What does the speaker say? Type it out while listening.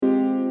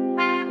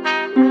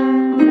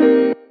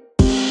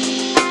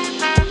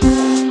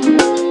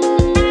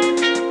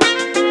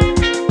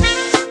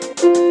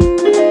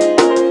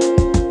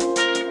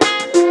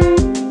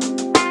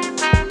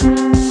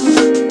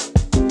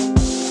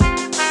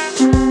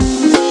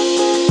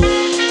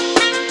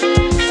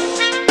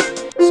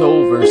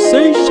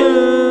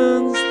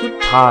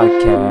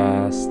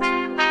podcast.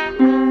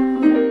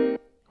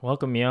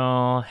 Welcome,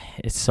 y'all.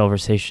 It's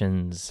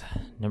Silversations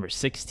number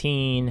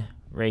 16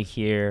 right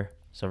here.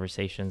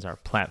 Silversations, our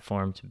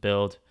platform to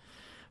build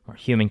more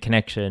human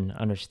connection,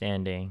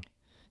 understanding,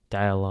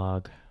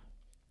 dialogue,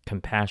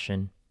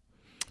 compassion.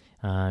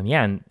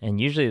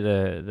 And usually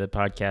the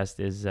podcast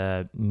is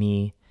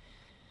me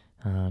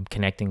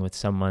connecting with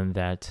someone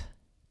that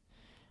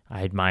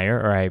I admire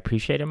or I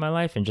appreciate in my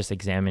life and just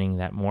examining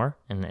that more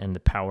and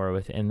the power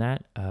within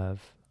that of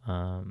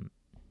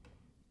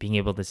being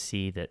able to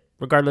see that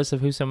regardless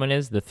of who someone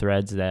is, the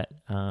threads that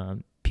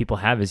people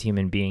have as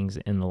human beings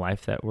in the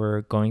life that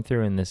we're going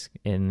through in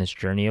this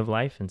journey of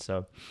life. And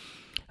so,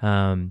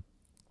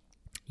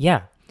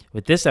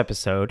 with this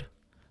episode,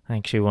 I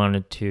actually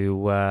wanted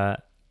to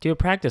do a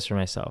practice for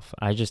myself.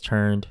 I just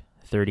turned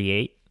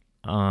 38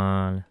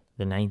 on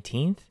the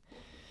 19th.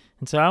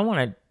 And so I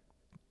want to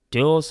do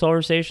a little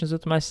Silversations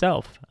with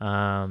myself.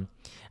 The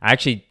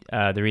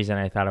reason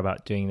I thought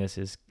about doing this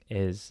is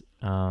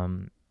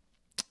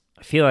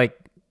I feel like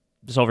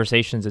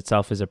Silversations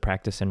itself is a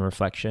practice in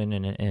reflection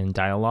and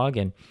dialogue,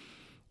 and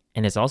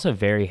it's also a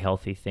very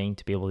healthy thing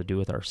to be able to do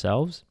with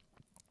ourselves,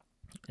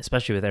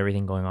 especially with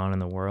everything going on in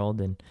the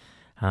world.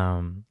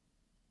 And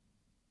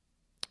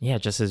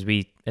just as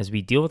we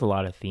deal with a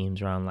lot of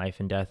themes around life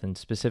and death, and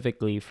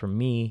specifically for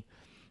me,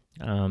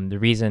 the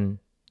reason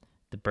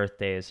the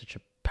birthday is such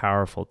a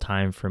powerful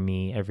time for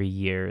me every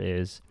year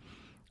is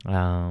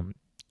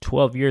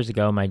 12 years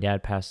ago, my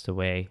dad passed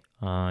away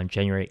on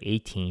January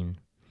 18,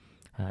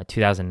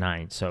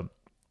 2009. So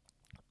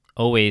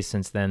always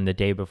since then, the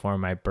day before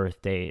my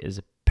birthday is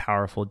a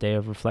powerful day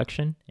of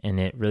reflection, and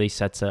it really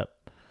sets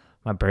up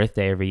my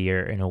birthday every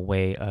year in a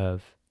way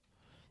of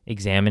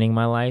examining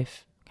my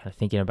life, kind of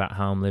thinking about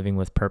how I'm living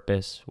with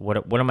purpose.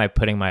 What am I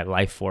putting my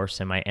life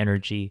force and my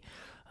energy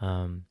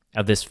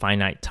of this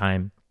finite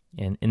time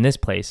in this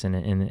place and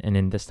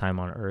in this time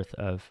on earth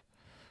of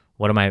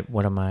what am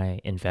I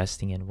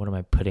investing in? What am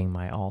I putting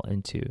my all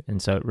into?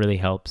 And so it really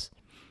helps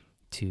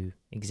to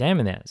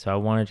examine that. So I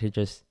wanted to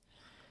just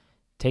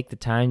take the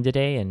time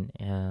today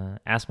and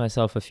ask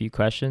myself a few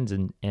questions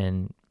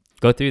and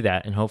go through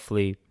that. And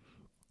hopefully,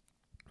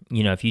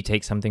 if you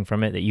take something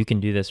from it, that you can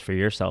do this for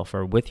yourself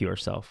or with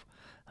yourself.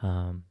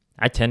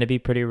 I tend to be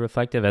pretty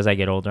reflective. As I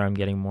get older, I'm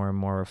getting more and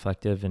more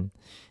reflective in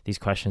these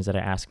questions that I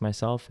ask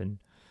myself, and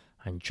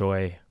I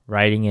enjoy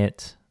writing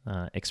it,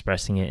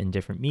 expressing it in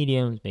different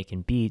mediums,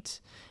 making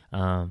beats,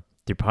 through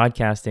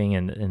podcasting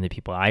and the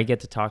people I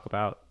get to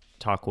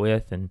talk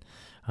with, and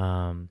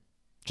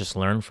just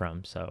learn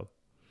from. So,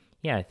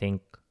 I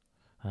think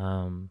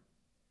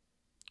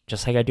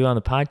just like I do on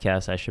the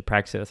podcast, I should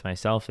practice it with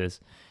myself. Is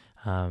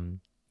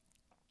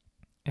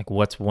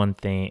what's one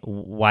thing?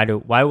 Why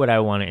would I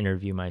want to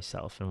interview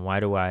myself, and why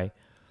do I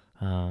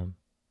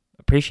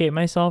appreciate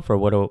myself, or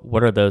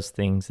what are those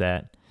things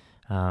that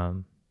I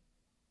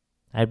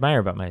admire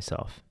about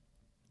myself?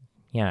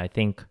 I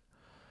think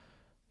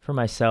for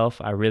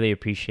myself, I really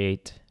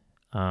appreciate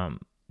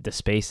the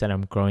space that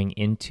I'm growing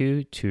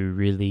into to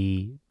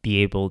really be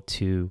able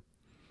to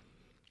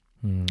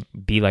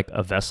be like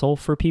a vessel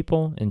for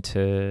people and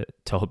to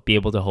be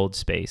able to hold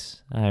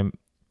space.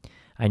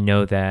 I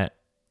know that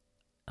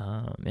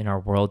in our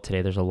world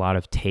today, there's a lot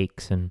of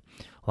takes, and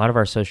a lot of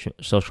our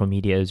social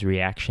media is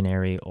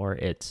reactionary, or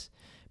it's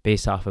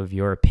based off of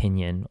your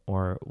opinion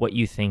or what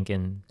you think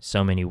in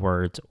so many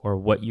words, or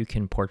what you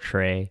can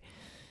portray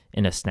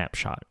in a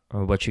snapshot,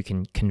 or what you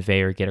can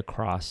convey or get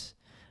across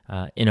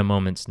in a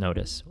moment's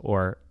notice,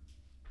 or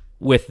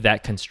with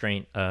that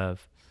constraint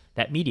of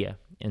that media.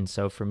 And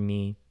so for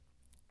me,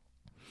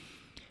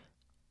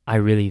 I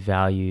really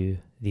value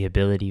the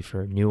ability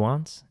for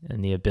nuance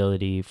and the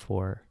ability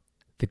for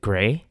the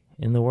gray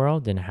in the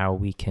world, and how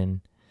we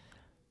can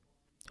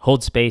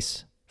hold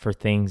space for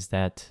things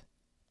that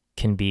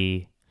can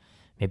be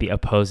maybe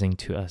opposing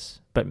to us,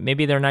 but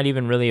maybe they're not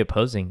even really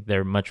opposing.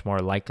 They're much more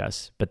like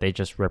us, but they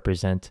just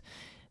represent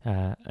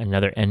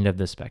another end of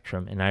the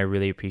spectrum. And I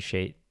really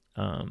appreciate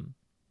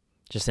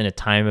just in a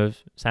time of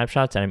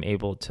snapshots, I'm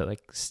able to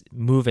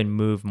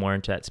move more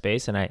into that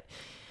space. And I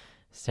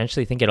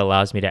essentially think it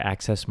allows me to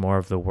access more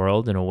of the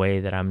world in a way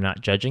that I'm not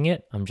judging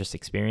it. I'm just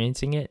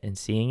experiencing it and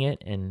seeing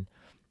it, and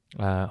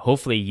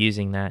hopefully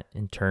using that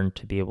in turn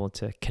to be able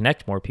to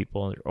connect more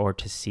people, or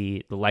to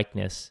see the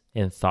likeness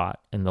in thought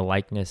and the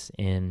likeness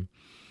in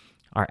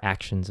our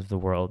actions of the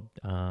world,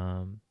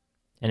 and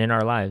in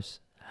our lives.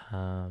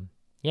 And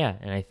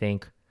I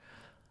think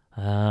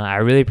I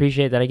really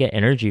appreciate that I get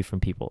energy from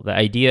people. The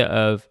idea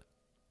of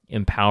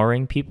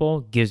empowering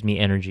people gives me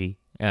energy.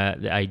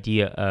 The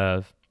idea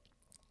of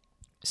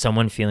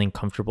someone feeling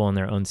comfortable in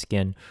their own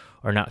skin,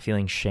 or not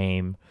feeling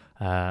shame,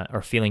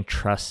 or feeling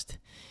trust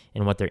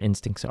in what their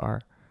instincts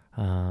are,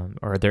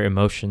 or their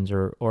emotions,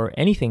 or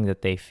anything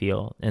that they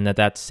feel, and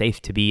that's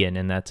safe to be in,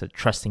 and that's a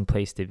trusting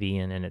place to be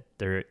in, and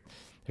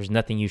there's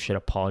nothing you should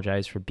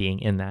apologize for being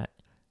in that.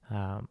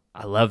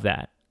 I love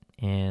that.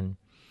 And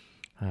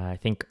I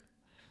think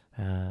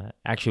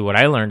actually what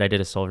I learned, I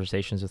did a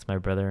Silversations with my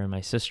brother and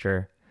my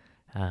sister.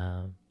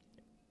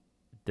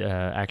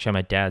 actually on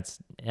my dad's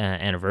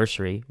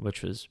anniversary,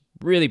 which was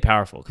really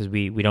powerful because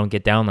we don't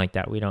get down like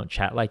that. We don't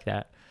chat like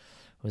that.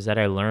 Was that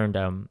I learned,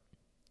 and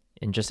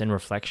just in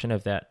reflection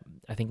of that,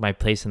 I think my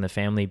place in the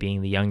family,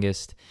 being the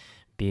youngest,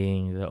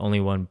 being the only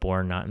one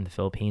born not in the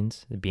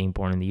Philippines, being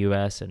born in the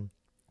U.S., and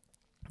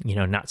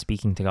not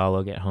speaking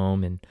Tagalog at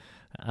home, and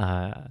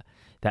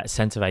that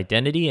sense of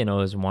identity and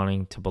always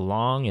wanting to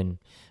belong, and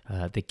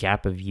the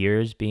gap of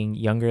years being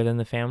younger than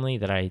the family,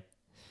 that I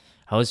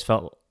always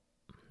felt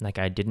like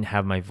I didn't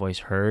have my voice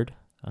heard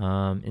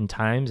in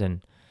times.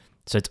 And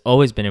so it's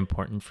always been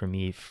important for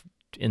me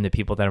in the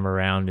people that I'm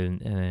around,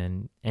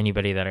 and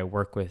anybody that I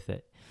work with,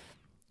 that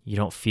you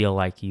don't feel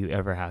like you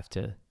ever have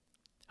to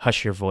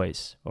hush your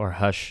voice or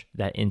hush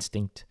that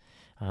instinct,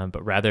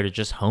 but rather to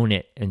just hone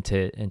it and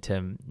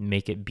to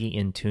make it be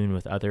in tune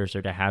with others,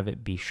 or to have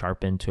it be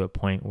sharpened to a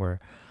point where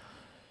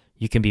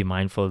you can be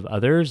mindful of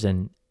others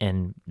and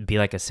be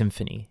like a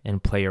symphony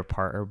and play your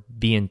part, or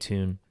be in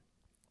tune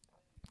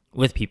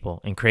with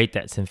people and create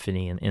that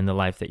symphony in the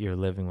life that you're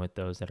living with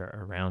those that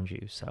are around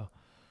you. So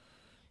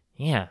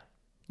yeah,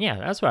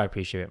 that's why I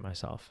appreciate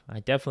myself. I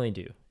definitely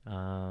do.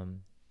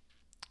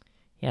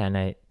 And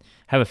I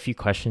have a few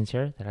questions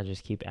here that I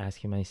just keep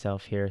asking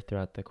myself here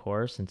throughout the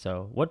course. And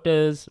so, what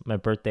does my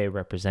birthday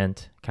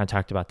represent? Kind of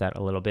talked about that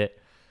a little bit.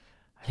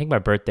 I think my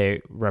birthday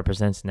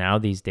represents now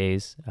these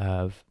days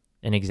of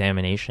an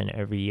examination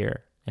every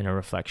year and a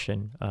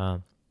reflection.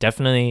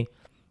 Definitely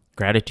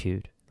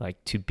gratitude.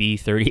 Like, to be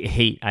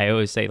 38, I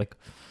always say, like,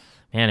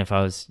 man, if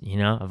I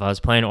was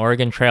playing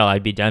Oregon Trail,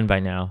 I'd be done by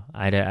now.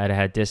 I'd have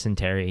had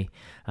dysentery.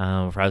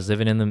 If I was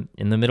living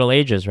in the Middle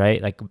Ages,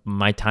 right? Like,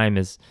 my time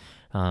is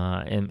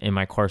in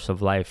my course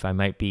of life,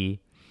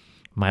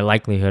 my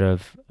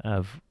likelihood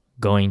of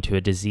going to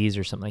a disease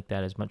or something like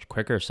that is much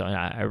quicker. So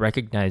I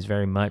recognize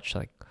very much,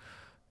 like,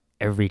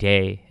 every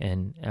day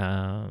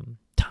and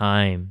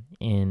time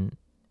in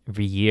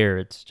every year.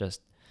 It's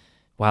just,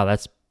 wow,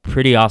 that's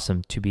pretty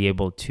awesome to be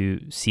able to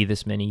see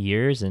this many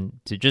years and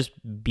to just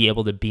be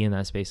able to be in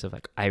that space of,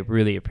 like, I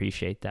really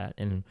appreciate that.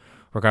 And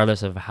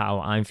regardless of how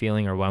I'm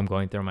feeling or what I'm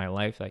going through in my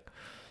life, like,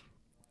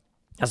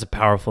 that's a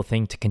powerful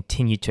thing to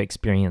continue to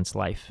experience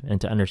life and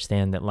to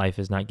understand that life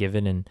is not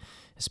given. And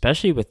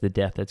especially with the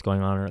death that's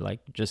going on, or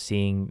like just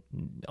seeing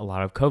a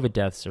lot of COVID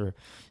deaths, or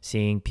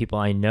seeing people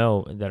I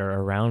know that are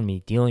around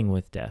me dealing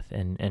with death,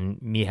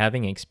 and me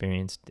having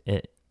experienced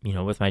it,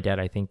 with my dad.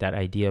 I think that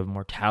idea of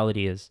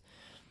mortality it's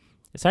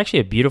actually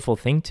a beautiful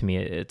thing to me.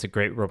 It's a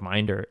great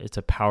reminder. It's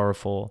a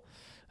powerful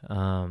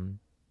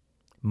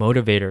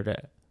motivator to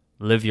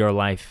live your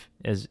life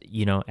as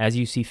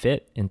you see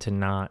fit, and to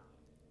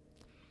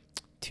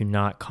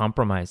not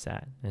compromise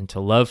that, and to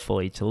love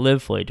fully, to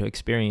live fully, to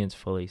experience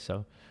fully.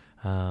 So,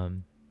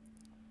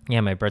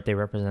 my birthday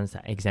represents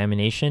that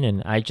examination,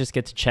 and I just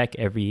get to check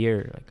every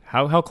year, like,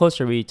 how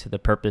close are we to the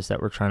purpose that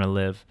we're trying to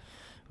live,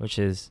 which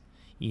is,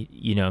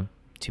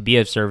 to be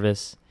of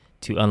service,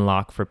 to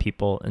unlock for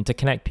people, and to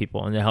connect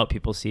people, and to help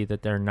people see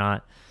that they're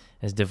not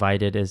as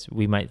divided as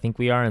we might think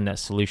we are, and that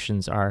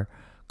solutions are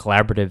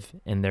collaborative,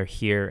 and they're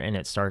here, and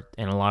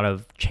a lot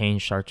of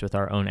change starts with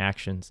our own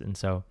actions. And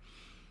so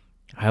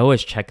I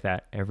always check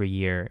that every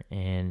year,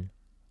 and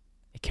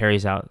it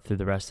carries out through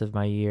the rest of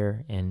my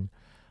year. And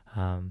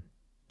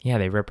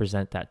they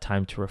represent that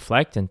time to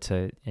reflect and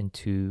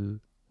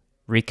to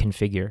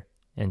reconfigure,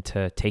 and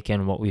to take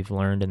in what we've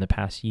learned in the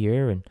past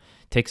year, and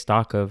take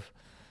stock of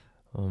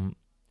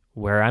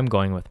where I'm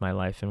going with my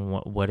life, and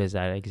what is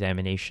that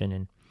examination.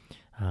 And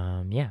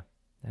I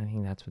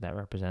think that's what that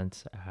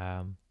represents.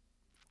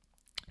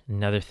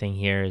 Another thing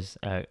here is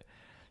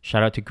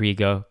shout out to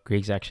Grigo.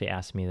 Griggs actually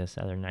asked me this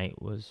the other night,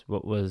 what's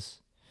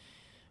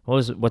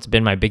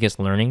been my biggest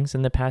learnings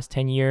in the past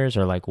 10 years,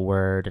 or like,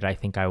 where did I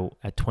think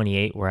at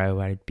 28, where I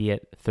would be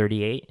at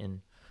 38.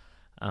 And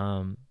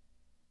I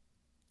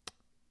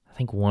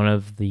think one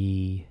of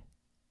the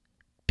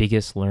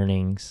biggest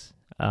learnings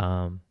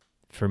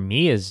for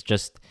me is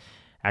just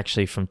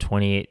actually from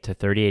 28 to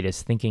 38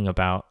 is thinking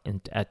about,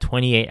 and at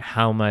 28,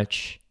 how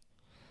much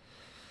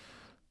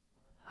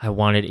I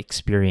wanted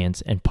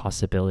experience and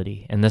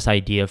possibility. And this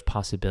idea of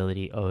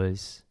possibility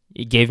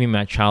it gave me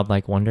my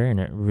childlike wonder, and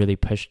it really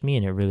pushed me,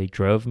 and it really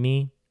drove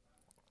me.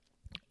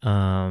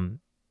 But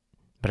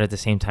at the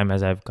same time,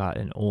 as I've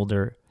gotten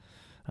older,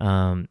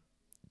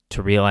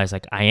 to realize,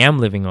 like, I am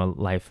living a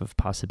life of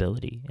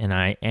possibility, and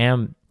I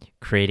am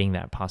creating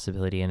that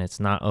possibility. And it's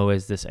not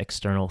always this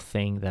external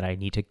thing that I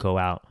need to go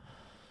out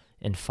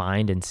and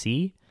find and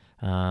see.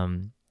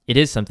 It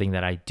is something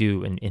that I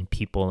do in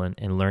people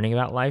and learning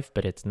about life,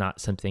 but it's not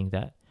something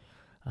that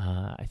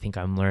I think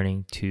I'm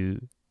learning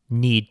to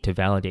need to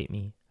validate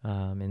me.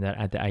 And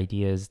that the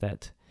idea is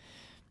that,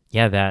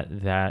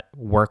 that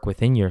work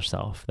within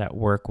yourself, that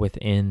work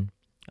within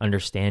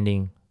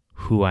understanding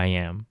who I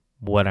am,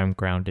 what I'm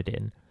grounded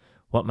in,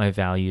 what my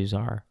values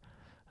are,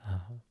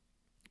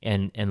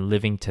 and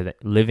living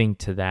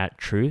to that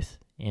truth,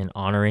 and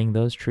honoring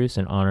those truths,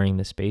 and honoring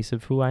the space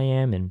of who I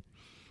am, and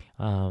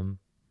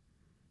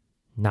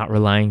not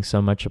relying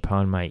so much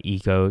upon my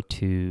ego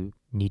to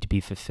need to be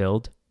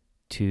fulfilled,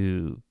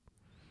 to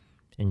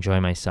enjoy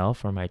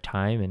myself or my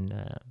time. And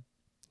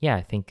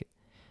I think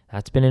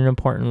that's been an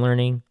important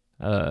learning.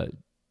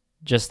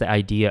 Just the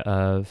idea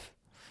of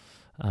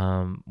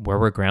where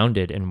we're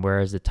grounded and where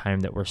is the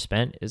time that we're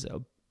spent is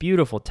a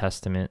beautiful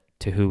testament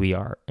to who we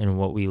are and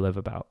what we live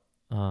about.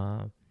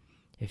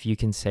 If you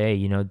can say,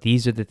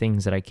 these are the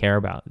things that I care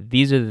about,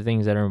 these are the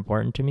things that are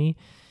important to me,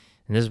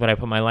 and this is what I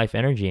put my life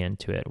energy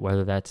into it,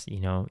 whether that's,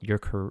 your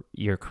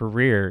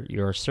career,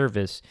 your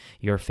service,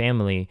 your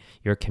family,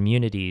 your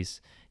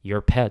communities,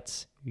 your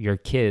pets, your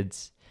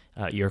kids,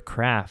 your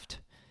craft.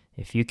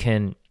 If you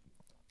can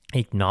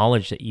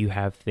acknowledge that you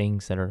have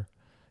things that are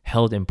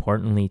held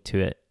importantly to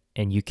it,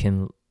 and you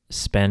can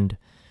spend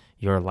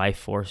your life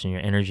force and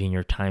your energy and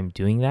your time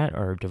doing that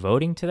or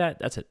devoting to that,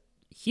 that's a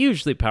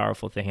hugely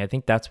powerful thing. I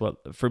think that's what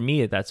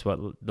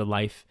the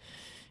life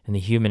and the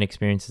human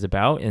experience is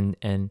about,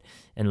 and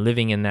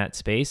living in that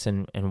space.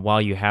 And while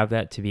you have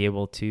that, to be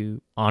able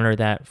to honor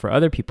that for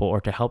other people,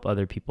 or to help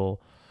other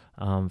people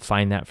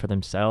find that for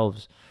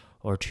themselves,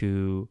 or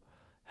to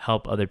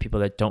help other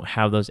people that don't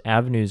have those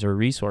avenues or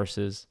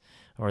resources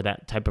or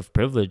that type of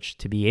privilege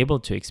to be able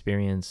to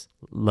experience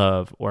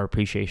love or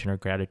appreciation or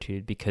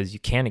gratitude, because you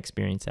can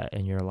experience that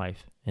in your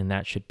life. And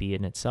that should be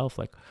in itself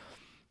like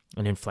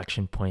an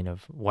inflection point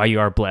of why you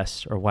are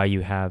blessed, or why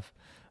you have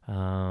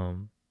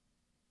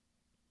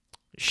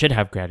should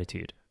have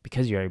gratitude,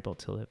 because you're able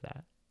to live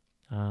that.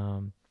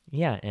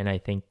 And I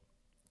think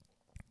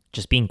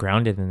just being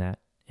grounded in that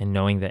and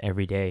knowing that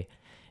every day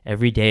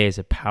is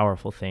a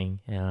powerful thing.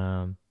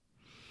 And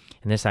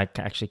this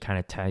actually kind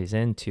of ties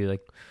into,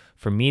 like,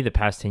 for me, the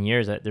past 10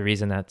 years, the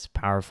reason that's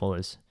powerful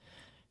is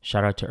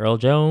shout out to Earl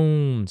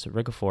Jones,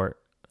 Rigafort,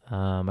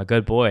 my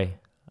good boy,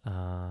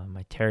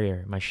 my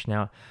terrier, my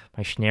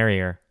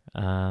Schnarrier,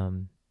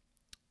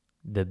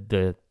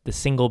 the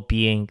single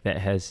being that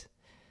has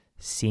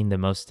seen the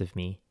most of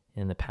me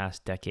in the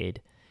past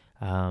decade,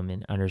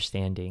 and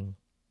understanding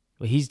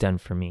what he's done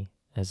for me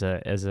as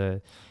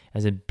a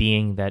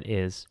being that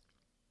is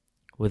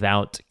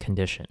without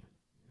condition,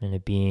 and a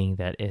being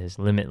that is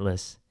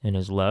limitless in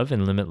his love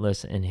and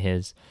limitless in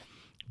his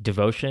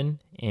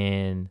devotion.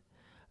 And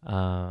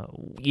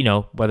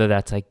whether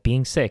that's like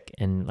being sick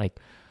and like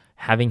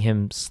having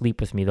him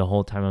sleep with me the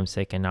whole time I'm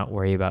sick and not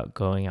worry about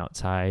going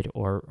outside,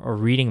 or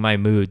reading my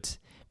moods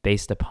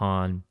based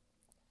upon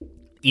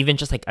even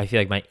just like, I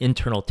feel like my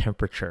internal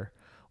temperature,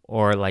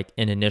 or like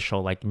an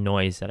initial like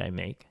noise that I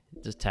make.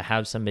 Just to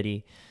have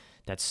somebody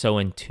that's so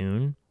in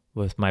tune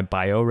with my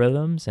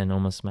biorhythms and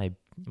almost my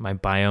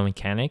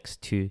biomechanics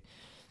to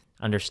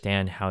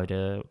understand how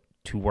to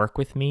work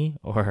with me,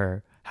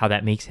 or how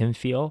that makes him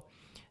feel.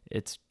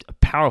 It's a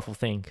powerful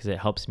thing, because it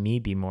helps me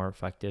be more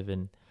effective.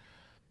 And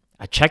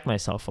I check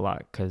myself a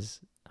lot, because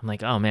I'm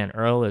like, oh man,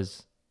 Earl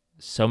is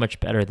so much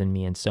better than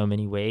me in so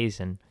many ways.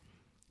 And,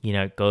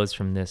 it goes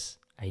from this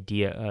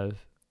idea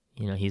of,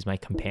 he's my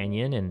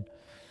companion, and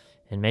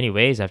in many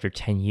ways after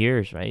 10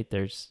 years, right,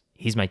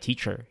 he's my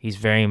teacher. He's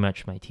very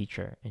much my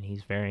teacher, and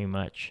he's very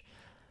much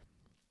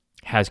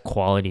has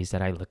qualities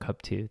that I look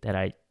up to, that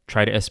I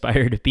try to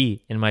aspire to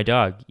be in my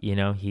dog.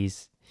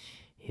 He's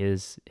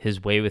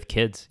his way with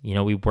kids.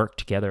 We work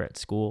together at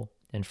school,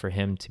 and for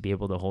him to be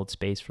able to hold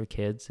space for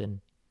kids,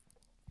 and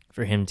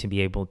for him to be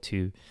able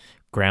to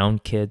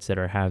ground kids that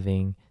are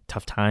having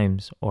tough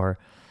times, or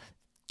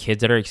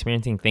kids that are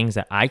experiencing things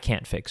that I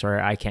can't fix, or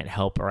I can't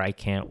help, or I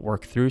can't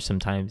work through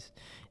sometimes,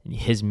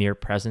 his mere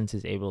presence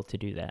is able to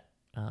do that.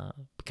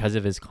 Because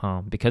of his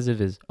calm, because of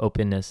his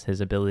openness,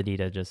 his ability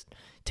to just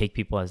take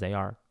people as they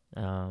are.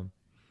 And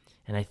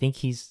I think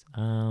he's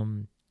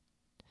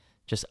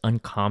just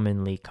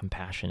uncommonly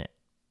compassionate.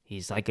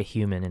 He's like a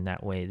human in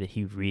that way, that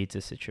he reads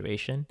a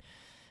situation.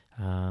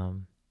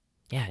 And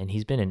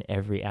he's been in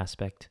every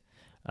aspect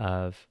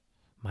of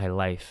my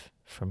life,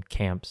 from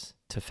camps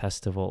to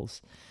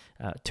festivals,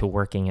 to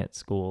working at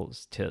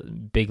schools, to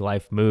big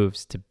life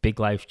moves, to big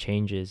life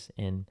changes.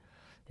 And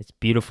it's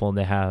beautiful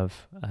to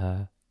have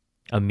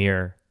a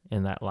mirror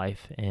in that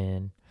life.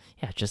 And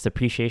just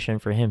appreciation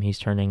for him. He's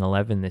turning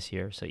 11 this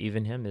year, so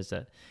even him is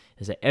a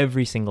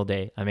every single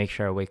day I make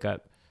sure I wake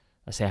up,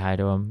 I say hi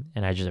to him,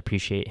 and I just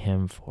appreciate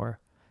him for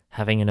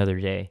having another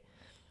day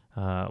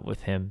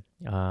with him,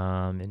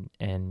 and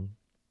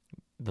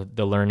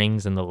the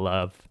learnings and the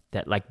love,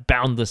 that like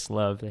boundless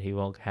love that he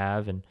will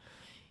have. And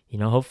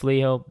hopefully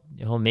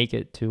he'll make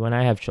it to when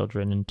I have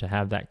children, and to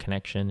have that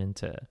connection, and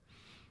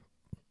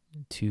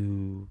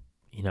to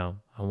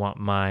I want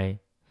my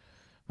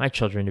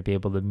children to be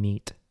able to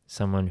meet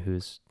someone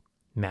who's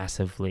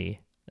massively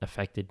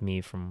affected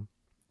me from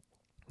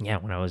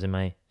when I was in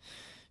my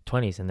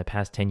 20s, and the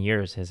past 10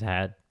 years has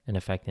had an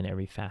effect in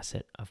every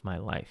facet of my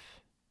life.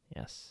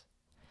 Yes.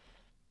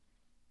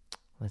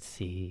 Let's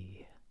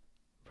see.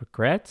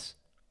 Regrets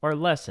or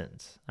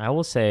lessons? I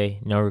will say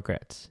no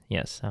regrets.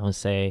 Yes, I will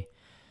say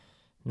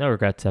no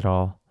regrets at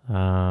all.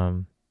 I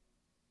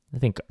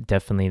think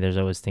definitely there's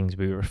always things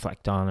we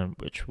reflect on in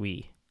which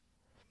we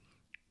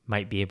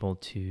might be able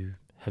to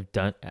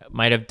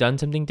might have done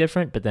something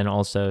different, but then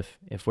also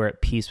if we're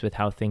at peace with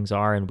how things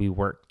are, and we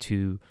work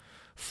to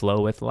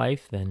flow with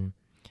life, then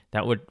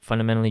that would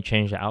fundamentally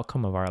change the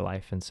outcome of our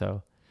life. And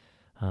so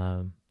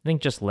I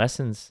think just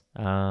lessons,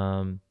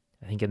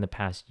 I think in the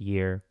past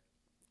year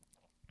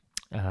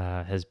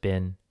has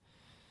been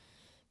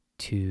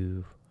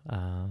to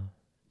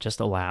just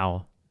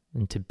allow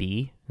and to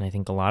be. And I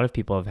think a lot of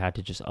people have had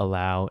to just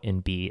allow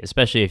and be,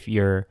 especially if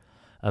you're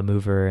a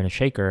mover and a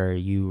shaker, or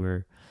you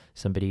were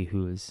somebody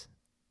who was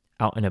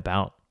out and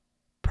about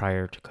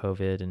prior to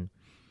COVID. And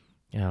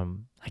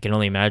I can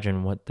only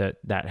imagine what that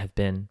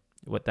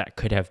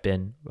could have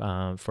been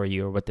for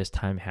you, or what this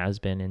time has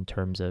been in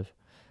terms of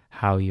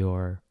how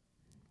you're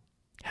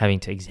having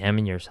to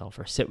examine yourself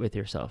or sit with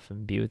yourself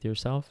and be with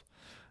yourself.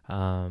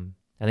 I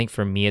think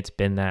for me, it's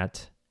been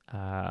that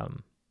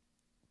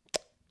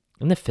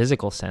in the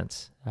physical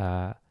sense.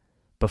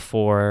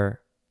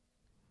 Before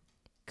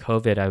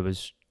COVID, I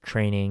was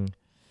training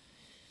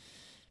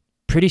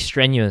pretty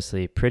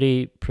strenuously,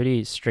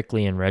 pretty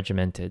strictly and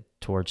regimented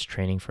towards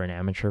training for an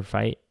amateur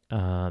fight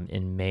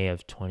in May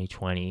of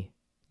 2020.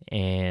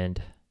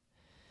 And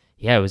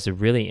yeah, it was a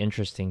really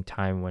interesting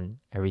time when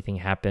everything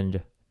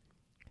happened.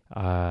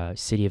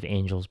 City of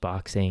Angels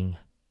Boxing.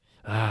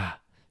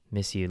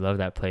 Miss you. Love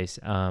that place.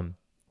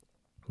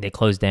 They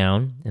closed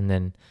down, and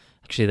then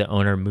actually the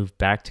owner moved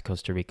back to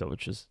Costa Rica,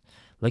 which was,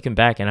 looking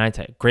back, and I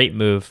great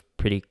move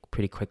pretty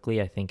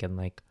quickly. I think in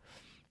like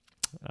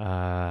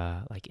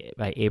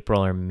by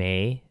April or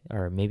May,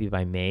 or maybe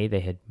by May,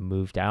 they had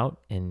moved out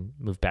and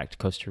moved back to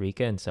Costa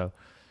Rica. And so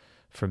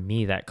for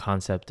me, that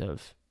concept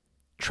of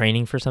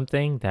training for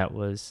something that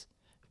was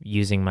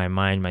using my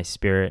mind, my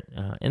spirit,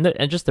 and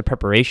just the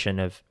preparation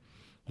of,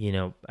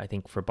 I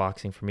think for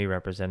boxing for me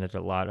represented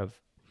a lot of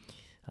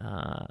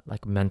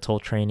like mental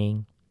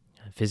training,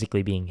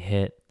 physically being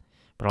hit,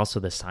 but also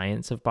the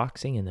science of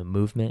boxing and the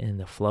movement and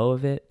the flow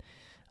of it.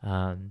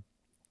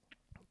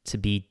 To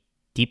be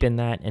deep in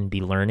that and be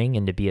learning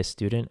and to be a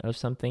student of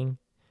something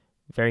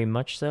very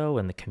much so,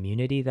 and the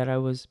community that I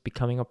was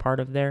becoming a part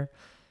of there,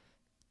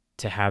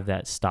 to have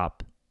that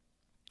stop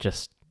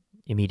just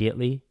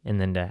immediately, and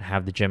then to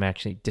have the gym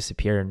actually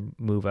disappear and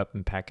move up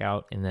and pack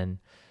out. And then,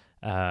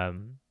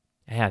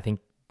 I think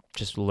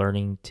just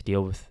learning to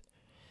deal with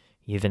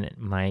even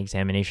my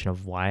examination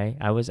of why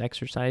I was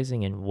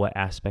exercising and what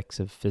aspects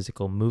of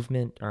physical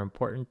movement are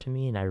important to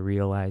me. And I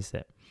realized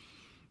that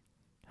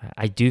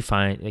I do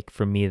find, like,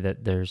 for me,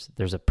 that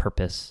there's a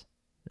purpose,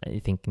 I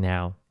think,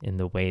 now in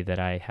the way that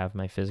I have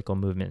my physical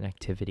movement and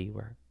activity,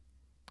 where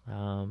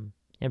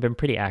I've been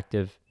pretty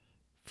active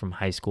from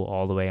high school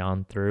all the way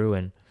on through.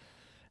 And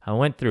I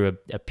went through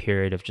a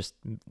period of just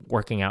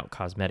working out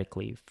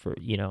cosmetically for,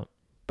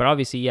 but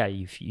obviously, yeah,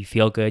 you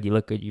feel good, you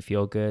look good, you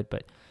feel good.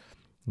 But,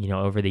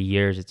 over the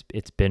years,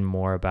 it's been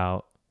more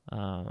about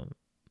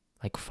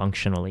like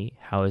functionally,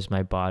 how is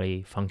my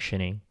body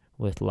functioning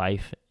with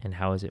life, and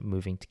how is it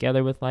moving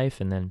together with life?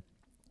 And then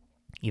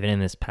even in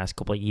this past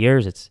couple of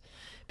years, it's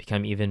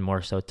become even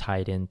more so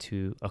tied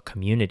into a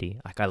community.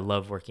 Like, I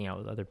love working out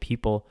with other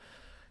people,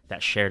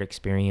 that shared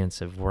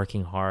experience of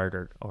working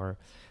hard or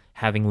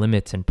having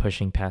limits and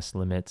pushing past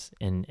limits,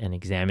 and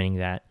examining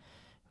that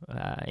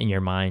in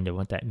your mind and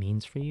what that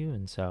means for you.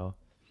 And so,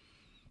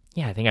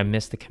 yeah, I think I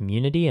miss the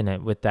community.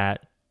 And with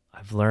that,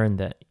 I've learned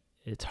that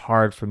it's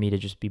hard for me to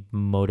just be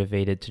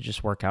motivated to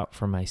just work out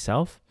for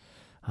myself.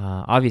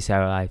 Obviously,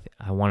 I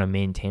want to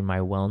maintain my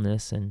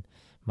wellness and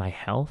my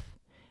health.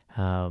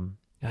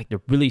 Like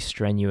the really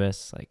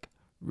strenuous, like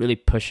really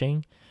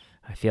pushing,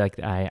 I feel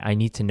like I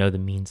need to know the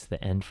means to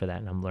the end for that.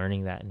 And I'm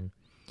learning that. And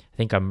I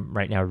think I'm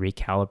right now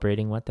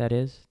recalibrating what that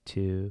is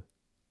to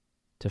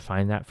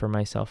find that for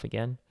myself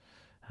again.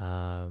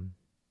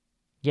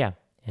 Yeah.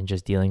 And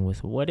just dealing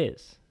with what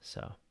is.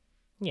 So,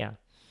 yeah.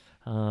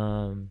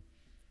 Other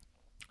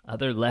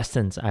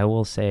lessons, I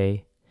will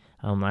say,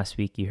 last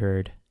week you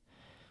heard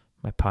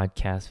my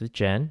podcast with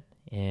Jen,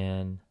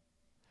 and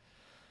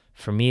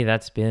for me,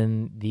 that's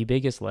been the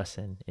biggest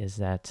lesson, is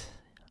that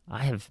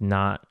I've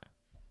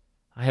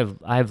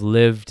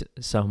lived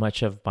so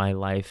much of my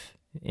life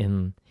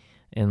in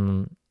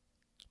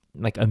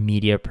like a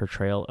media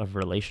portrayal of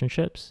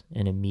relationships,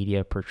 and a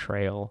media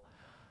portrayal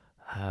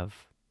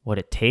of what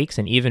it takes.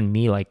 And even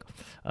me, like,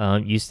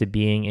 used to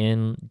being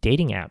in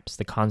dating apps,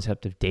 the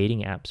concept of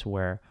dating apps,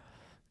 where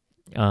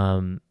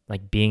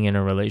like being in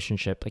a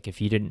relationship, like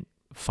if you didn't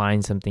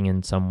find something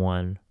in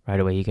someone right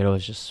away, you could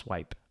always just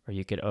swipe, or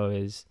you could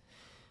always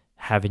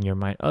have in your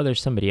mind, oh,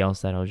 there's somebody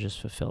else that'll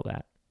just fulfill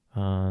that.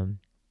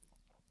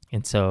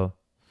 And so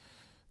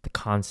the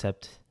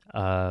concept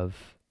of,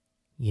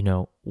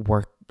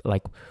 work,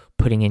 like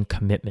putting in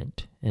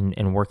commitment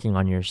and working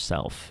on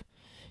yourself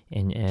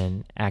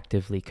and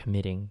actively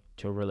committing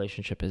to a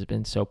relationship has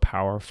been so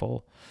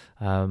powerful.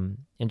 And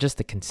just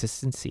the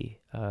consistency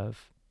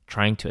of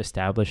trying to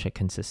establish a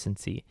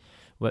consistency.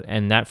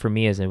 And that for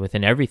me is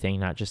within everything,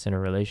 not just in a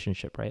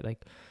relationship, right?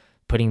 Like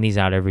putting these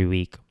out every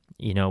week,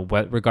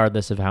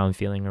 regardless of how I'm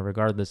feeling, or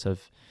regardless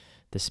of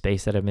the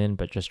space that I'm in,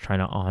 but just trying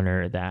to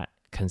honor that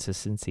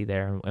consistency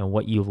there, and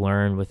what you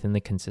learn within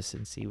the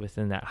consistency,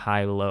 within that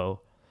high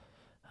low,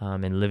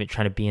 and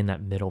trying to be in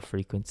that middle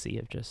frequency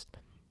of just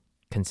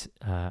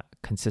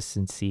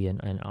consistency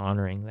and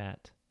honoring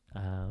that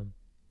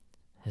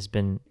has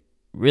been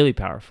really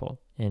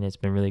powerful, and it's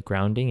been really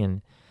grounding,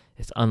 and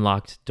it's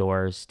unlocked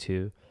doors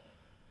to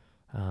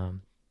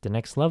the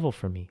next level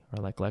for me,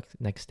 or like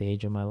next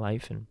stage in my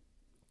life, and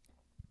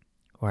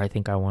where I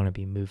think I want to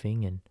be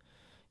moving, and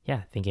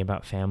thinking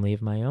about family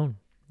of my own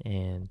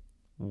and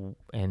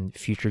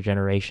future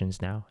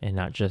generations now, and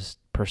not just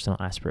personal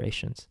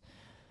aspirations.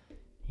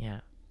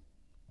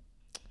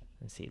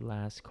 Let's see,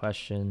 last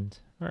question,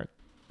 or a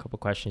couple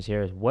questions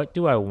here, is what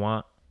do I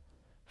want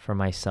for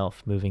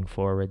myself moving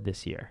forward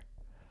this year?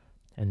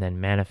 And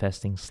then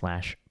manifesting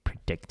 /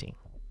 predicting.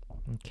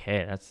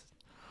 Okay, I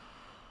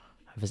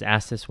was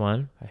asked this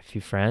one by a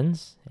few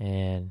friends,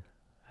 and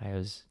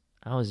I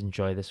always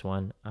enjoy this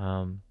one.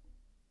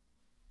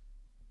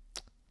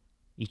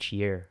 Each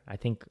year, I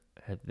think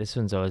this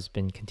one's always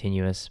been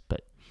continuous,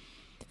 but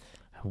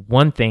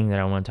one thing that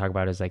I want to talk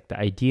about is like the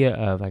idea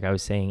of, like I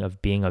was saying,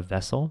 of being a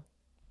vessel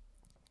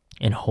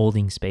and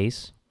holding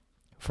space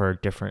for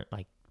different,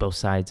 like both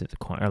sides of the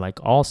coin, or like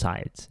all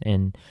sides,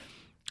 and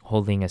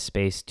holding a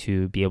space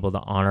to be able to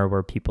honor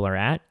where people are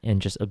at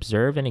and just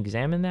observe and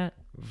examine that,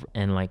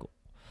 and like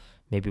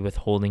maybe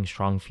withholding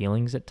strong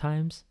feelings at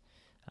times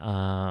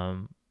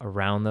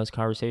around those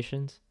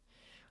conversations.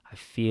 I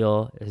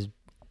feel is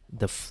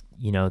the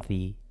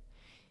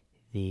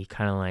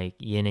kind of like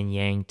yin and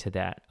yang to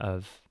that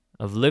of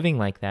living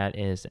like that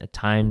is at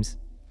times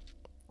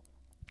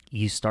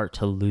you start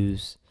to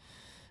lose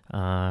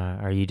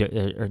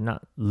or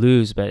not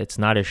lose, but it's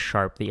not as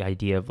sharp, the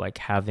idea of like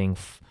having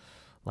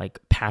like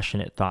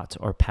passionate thoughts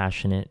or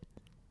passionate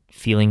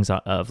feelings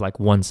of like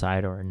one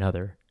side or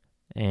another.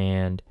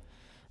 And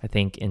I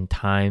think in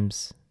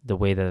times the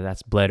way that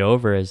that's bled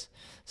over is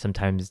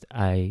sometimes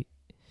when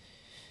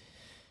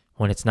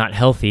it's not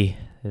healthy,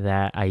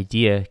 that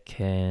idea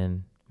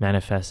can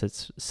manifest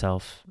its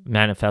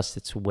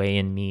way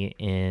in me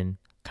in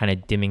kind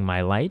of dimming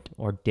my light,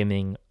 or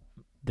dimming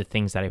the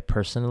things that I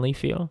personally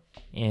feel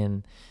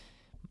in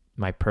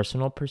my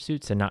personal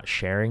pursuits, and not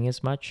sharing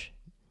as much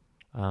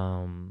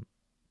because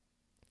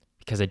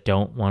I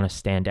don't want to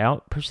stand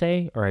out per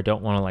se, or I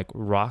don't want to like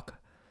rock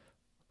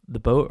the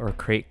boat or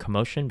create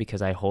commotion,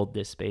 because I hold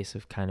this space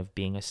of kind of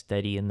being a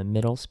steady in the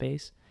middle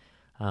space.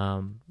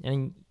 I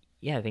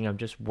think I'm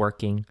just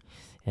working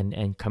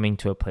and coming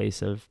to a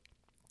place of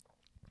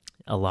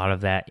a lot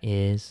of that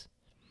is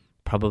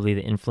probably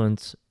the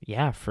influence,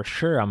 for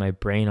sure, on my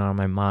brain, on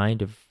my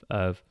mind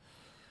of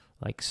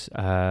like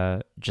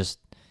just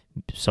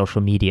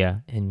social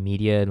media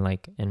and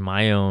like, and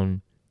my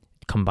own,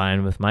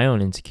 combined with my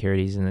own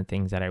insecurities and the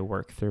things that I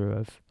work through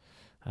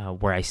of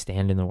where I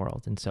stand in the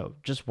world. And so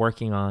just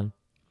working on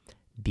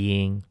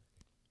being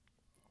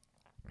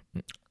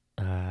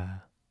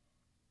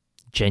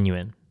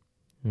genuine,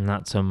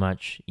 not so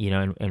much,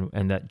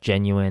 and that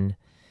genuine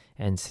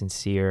and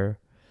sincere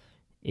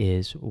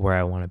is where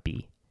I want to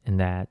be. And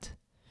that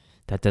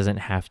doesn't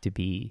have to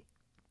be,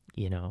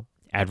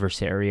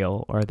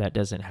 adversarial, or that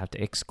doesn't have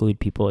to exclude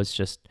people. It's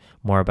just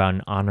more about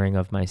an honoring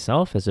of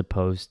myself, as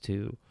opposed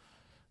to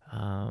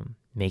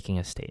making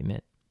a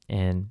statement.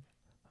 And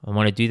I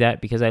want to do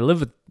that because I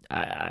want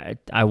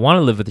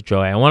to live with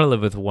joy. I want to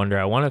live with wonder.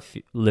 I want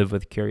to live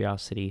with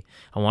curiosity.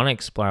 I want to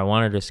explore. I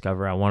want to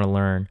discover. I want to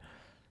learn.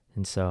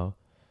 And so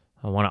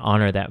I want to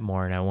honor that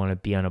more, and I want to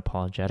be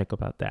unapologetic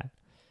about that.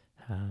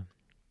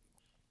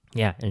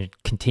 And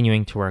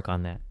continuing to work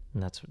on that.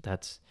 And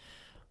that's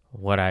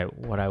what I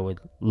would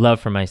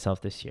love for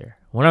myself this year.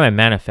 What am I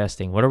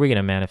manifesting? What are we going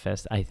to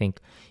manifest? I think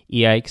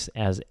EIKS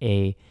as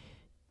a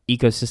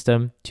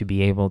ecosystem to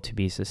be able to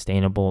be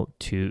sustainable,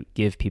 to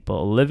give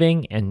people a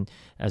living, and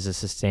as a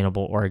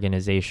sustainable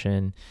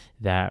organization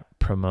that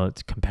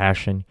promotes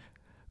compassion,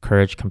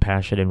 courage,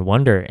 compassion, and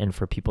wonder, and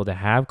for people to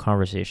have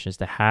conversations,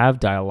 to have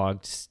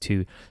dialogues,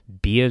 to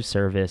be of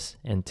service,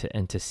 and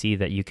to see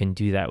that you can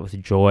do that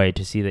with joy,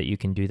 to see that you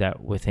can do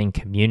that within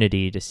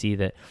community, to see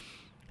that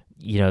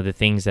the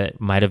things that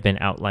might have been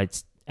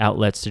outlets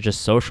to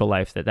just social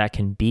life, that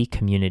can be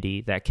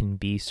community, that can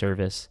be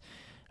service,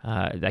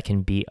 that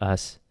can be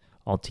us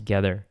all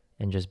together,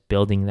 and just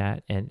building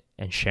that and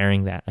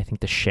sharing that. I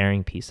think the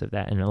sharing piece of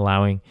that, and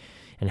allowing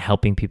and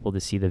helping people to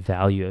see the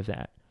value of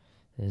that,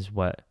 is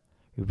what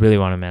we really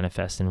want to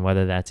manifest. And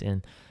whether that's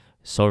in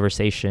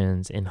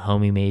Soulversations, in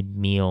homemade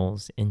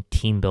meals, in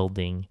team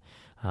building,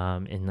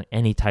 in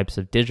any types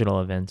of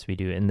digital events we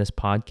do, in this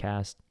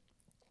podcast,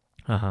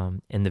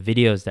 in the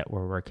videos that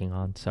we're working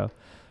on. So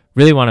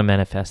really want to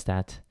manifest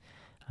that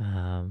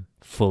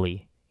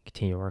fully,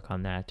 continue to work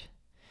on that.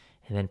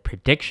 And then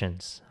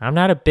predictions. I'm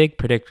not a big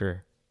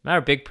predictor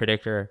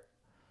because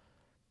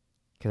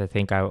I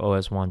think I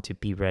always want to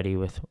be ready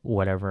with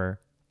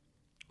whatever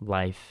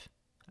life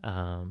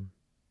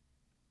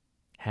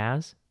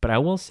has. But I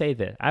will say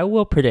that I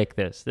will predict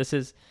this. This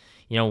is,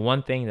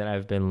 one thing that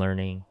I've been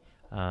learning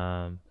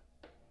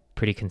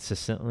pretty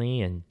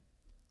consistently, and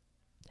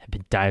have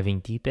been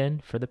diving deep in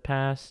for the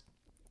past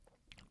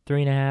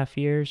 3.5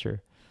 years,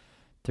 or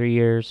 3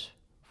 years,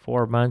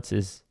 4 months,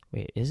 is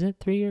wait, is it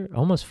 3 years?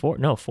 Almost 4.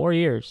 No, 4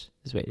 years.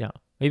 Wait, no,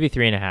 maybe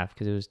 3.5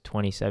 because it was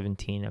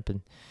 2017 up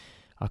in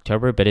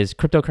October, but is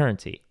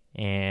cryptocurrency.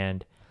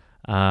 And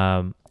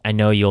I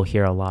know you'll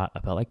hear a lot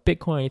about like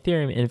Bitcoin,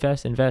 Ethereum,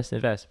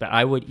 invest. But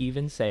I would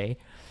even say,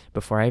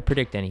 before I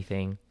predict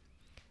anything,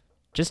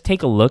 just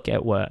take a look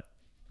at what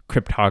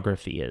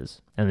cryptography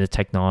is and the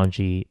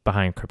technology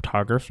behind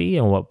cryptography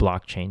and what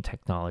blockchain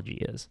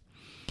technology is.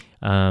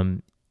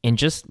 And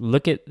just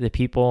look at the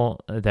people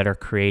that are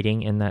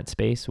creating in that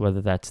space, whether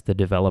that's the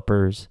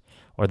developers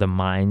or the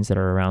minds that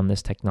are around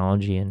this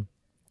technology, and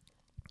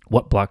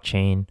what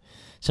blockchain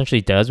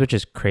essentially does, which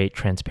is create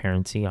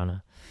transparency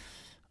on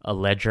a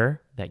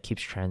ledger that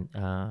keeps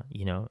a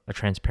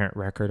transparent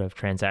record of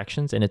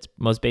transactions in its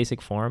most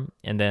basic form,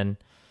 and then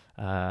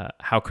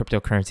how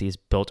cryptocurrency is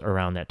built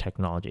around that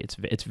technology.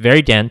 It's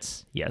very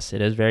dense. Yes,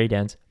 it is very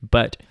dense,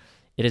 but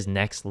it is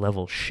next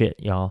level shit,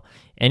 y'all.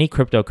 Any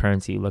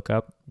cryptocurrency you look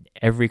up,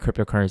 every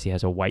cryptocurrency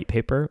has a white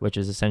paper, which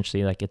is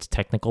essentially like its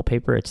technical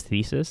paper, its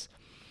thesis.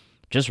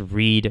 Just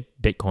read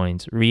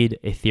Bitcoins, read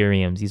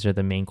Ethereums. These are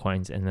the main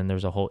coins. And then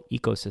there's a whole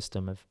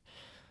ecosystem of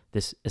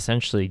this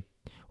essentially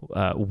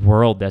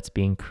world that's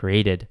being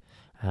created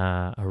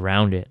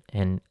around it.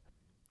 And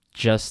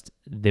just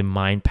the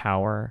mind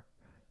power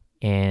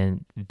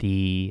and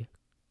the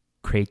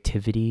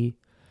creativity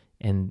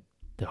and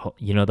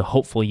the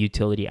hopeful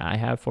utility I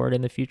have for it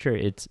in the future,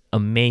 it's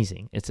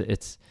amazing.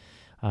 It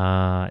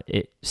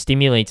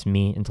stimulates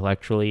me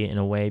intellectually in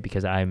a way,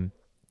 because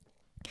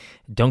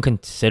don't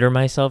consider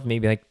myself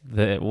maybe like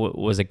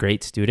was a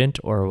great student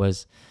or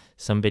was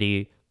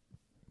somebody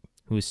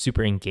who was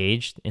super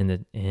engaged in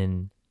the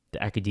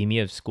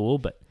academia of school,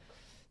 but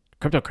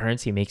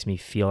cryptocurrency makes me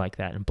feel like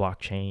that, in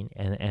blockchain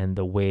and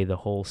the way the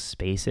whole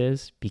space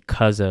is,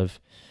 because of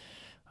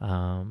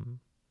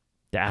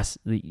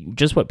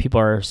just what people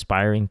are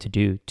aspiring to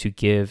do, to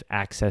give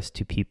access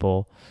to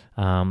people,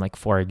 like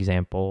for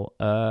example,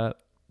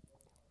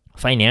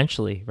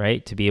 financially,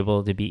 right? To be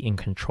able to be in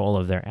control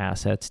of their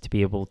assets, to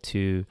be able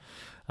to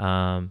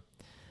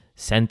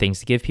send things,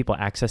 to give people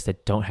access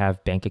that don't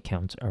have bank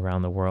accounts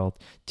around the world,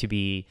 to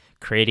be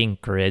creating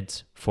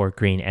grids for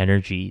green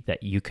energy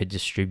that you could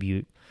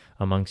distribute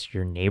amongst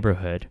your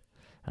neighborhood.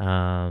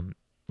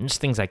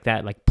 Just things like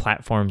that, like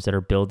platforms that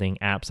are building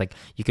apps. Like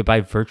you could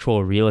buy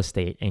virtual real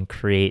estate and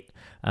create,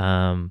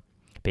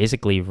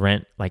 basically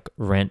rent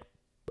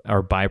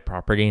or buy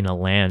property in a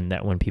land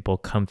that when people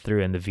come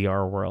through in the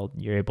VR world,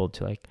 you're able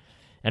to like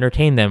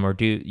entertain them or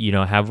do,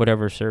 have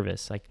whatever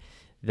service, like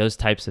those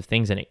types of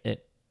things. And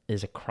it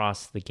is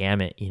across the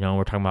gamut.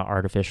 We're talking about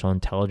artificial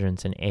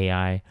intelligence and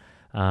AI.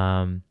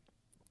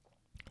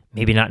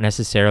 Maybe not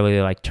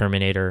necessarily like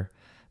Terminator,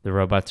 the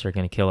robots are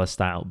going to kill us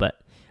style, but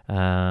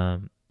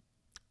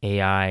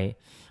AI,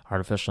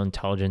 artificial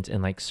intelligence,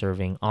 and like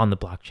serving on the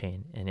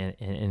blockchain and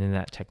in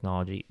that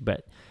technology.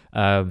 But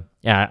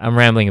yeah, I'm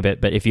rambling a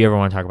bit, but if you ever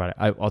want to talk about it,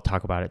 I'll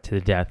talk about it to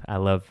the death. I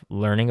love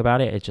learning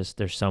about it. It's just,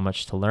 there's so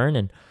much to learn.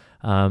 And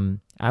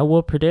I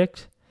will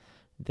predict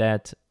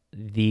that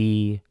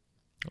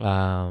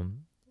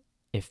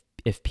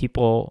if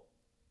people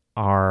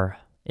are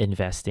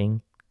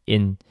investing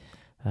in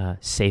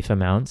safe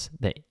amounts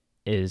that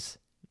is,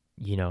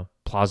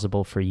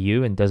 plausible for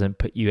you and doesn't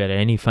put you at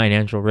any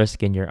financial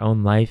risk in your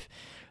own life,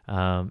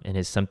 and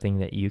is something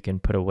that you can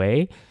put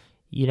away,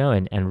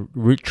 and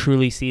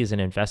truly see as an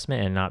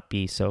investment and not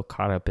be so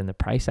caught up in the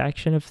price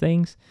action of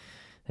things.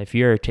 If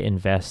you're to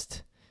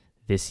invest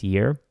this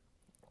year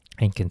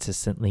and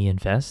consistently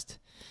invest,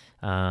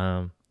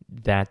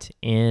 that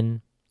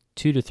in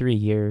 2 to 3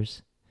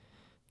 years,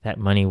 that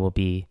money will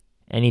be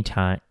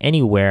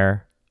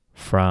anywhere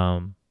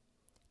from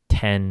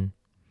 10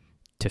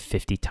 to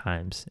 50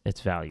 times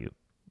its value.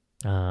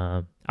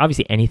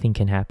 Obviously anything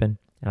can happen.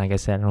 And like I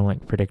said, I don't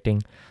like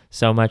predicting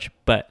so much,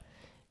 but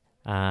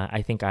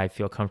I think I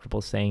feel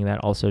comfortable saying that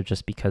also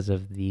just because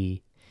of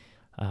the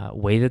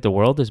way that the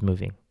world is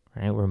moving,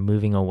 right? We're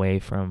moving away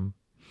from,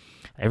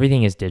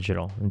 everything is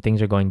digital and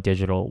things are going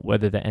digital,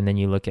 and then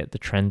you look at the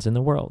trends in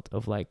the world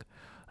of like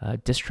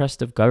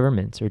distrust of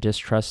governments or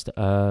distrust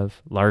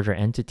of larger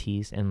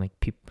entities, and like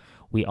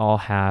we all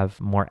have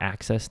more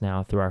access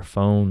now through our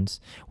phones.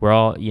 We're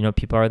all,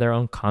 people are their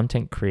own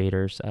content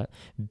creators.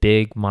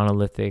 Big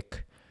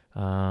monolithic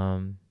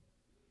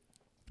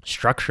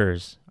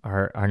structures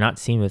are not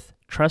seen with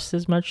trust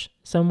as much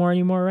somewhere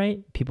anymore,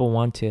 right? People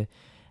want to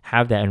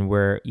have that, and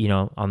we're,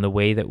 on the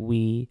way that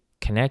we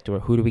connect, or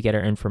who do we get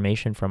our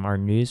information from, our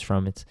news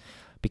from, it's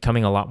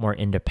becoming a lot more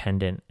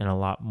independent and a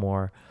lot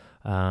more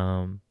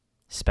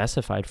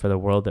specified for the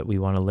world that we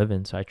want to live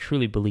in. So I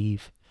truly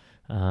believe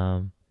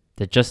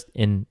that just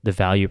in the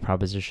value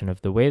proposition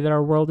of the way that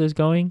our world is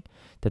going,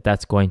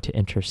 that's going to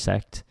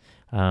intersect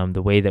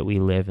the way that we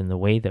live, and the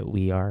way that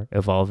we are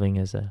evolving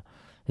as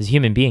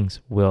human beings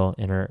will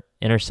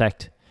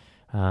intersect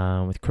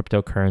with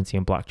cryptocurrency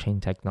and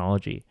blockchain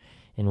technology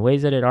in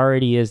ways that it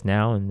already is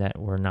now, and that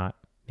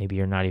maybe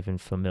you're not even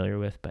familiar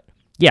with. But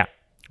yeah,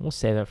 we'll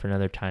save that for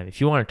another time.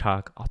 If you want to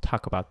talk, I'll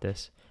talk about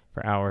this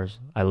for hours.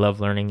 I love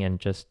learning, and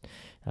just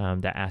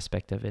that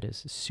aspect of it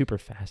is super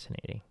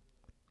fascinating.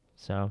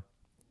 So,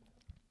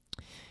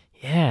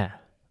 yeah.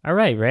 All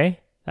right,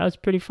 Ray. That was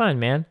pretty fun,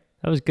 man.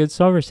 That was good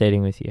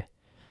conversating with you.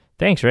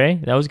 Thanks, Ray.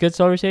 That was good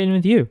conversating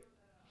with you.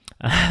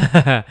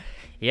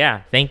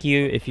 Yeah, thank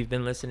you if you've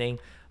been listening.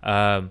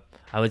 I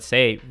would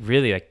say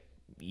really like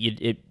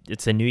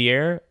it's a new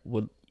year.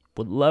 Would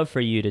love for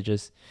you to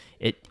just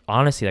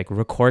honestly like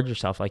record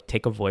yourself, like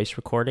take a voice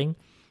recording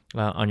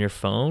on your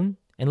phone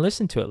and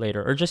listen to it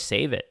later, or just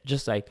save it.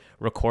 Just like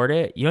record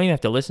it. You don't even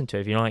have to listen to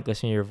it if you don't like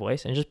listening to your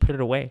voice, and just put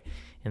it away.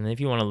 And then if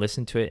you want to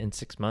listen to it in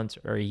 6 months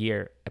or a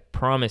year, I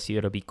promise you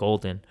it'll be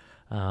golden.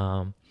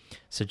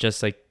 So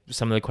just like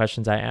some of the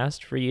questions I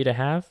asked for you to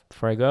have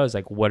before I go is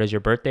like, what does your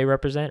birthday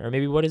represent? Or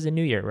maybe what does the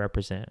new year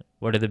represent?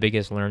 What are the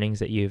biggest learnings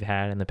that you've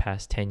had in the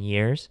past 10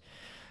 years?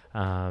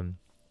 Or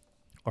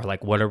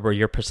like, what were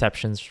your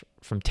perceptions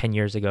from 10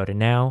 years ago to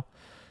now?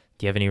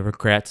 Do you have any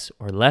regrets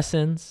or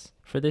lessons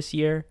for this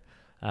year?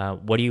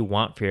 What do you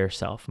want for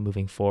yourself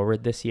moving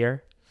forward this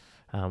year?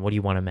 What do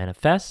you want to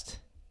manifest?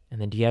 And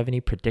then do you have any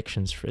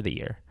predictions for the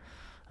year?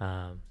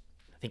 I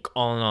think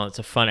all in all, it's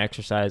a fun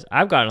exercise.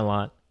 I've gotten a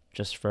lot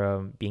just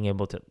from being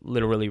able to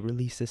literally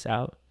release this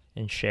out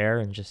and share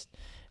and just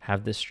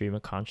have this stream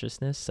of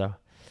consciousness. So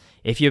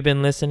if you've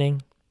been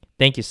listening,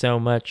 thank you so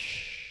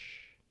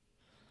much.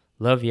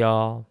 Love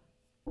y'all.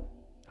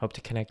 Hope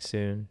to connect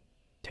soon.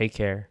 Take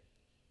care.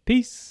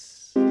 Peace.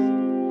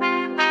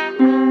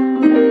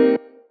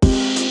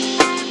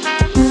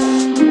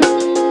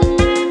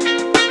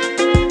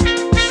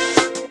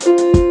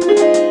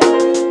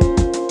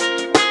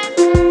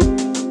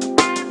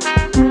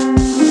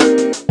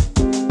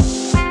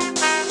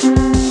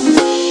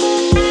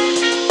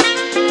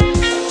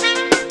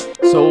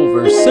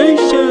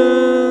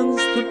 Conversations,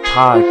 the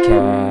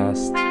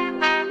podcast.